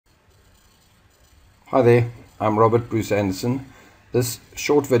Hi there, I'm Robert Bruce Anderson. This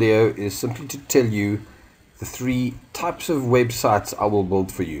short video is simply to tell you the 3 types of websites I will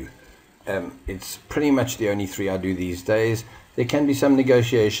build for you. It's pretty much the only 3 I do these days. There can be some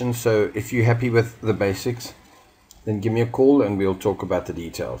negotiations, so if you're happy with the basics, then give me a call and we'll talk about the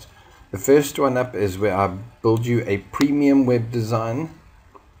details. The first one up is where I build you a premium web design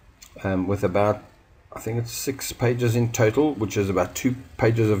with about, I think it's 6 pages in total, which is about 2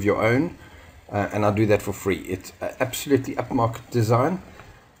 pages of your own. And I'll do that for free. It's absolutely upmarket design,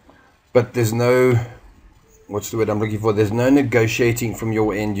 but there's no, what's the word I'm looking for? There's no negotiating from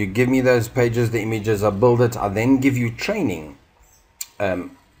your end. You give me those pages, the images, I build it. I then give you training, so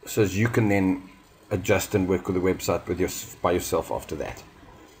as you can then adjust and work with the website by yourself after that.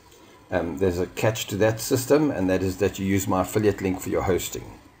 There's a catch to that system, and that is that you use my affiliate link for your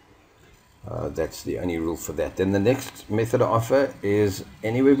hosting. That's the only rule for that. Then the next method I offer is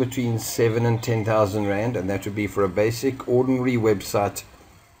anywhere between 7 and 10,000 Rand, and that would be for a basic ordinary website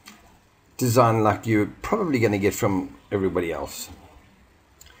design like you're probably going to get from everybody else.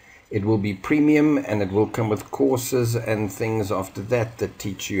 It will be premium, and it will come with courses and things after that that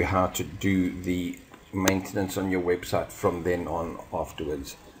teach you how to do the maintenance on your website from then on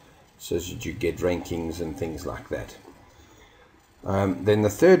afterwards, so that you get rankings and things like that. Then the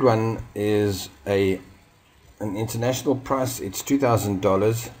third one is an international price. It's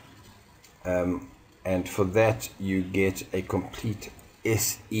 $2,000, and for that you get a complete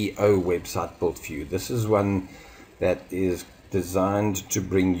SEO website built for you. This is one that is designed to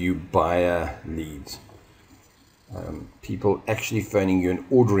bring you buyer leads, people actually phoning you and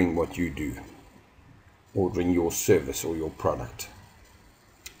ordering what you do, ordering your service or your product,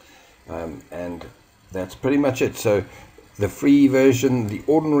 and that's pretty much it. So the free version, the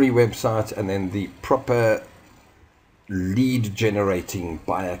ordinary website, and then the proper lead generating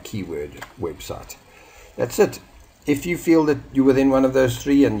buyer keyword website. That's it. If you feel that you're within one of those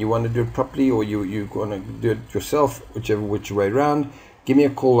 3 and you want to do it properly, or you want to do it yourself, which way around, give me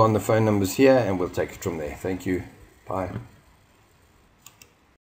a call on the phone numbers here and we'll take it from there. Thank you. Bye.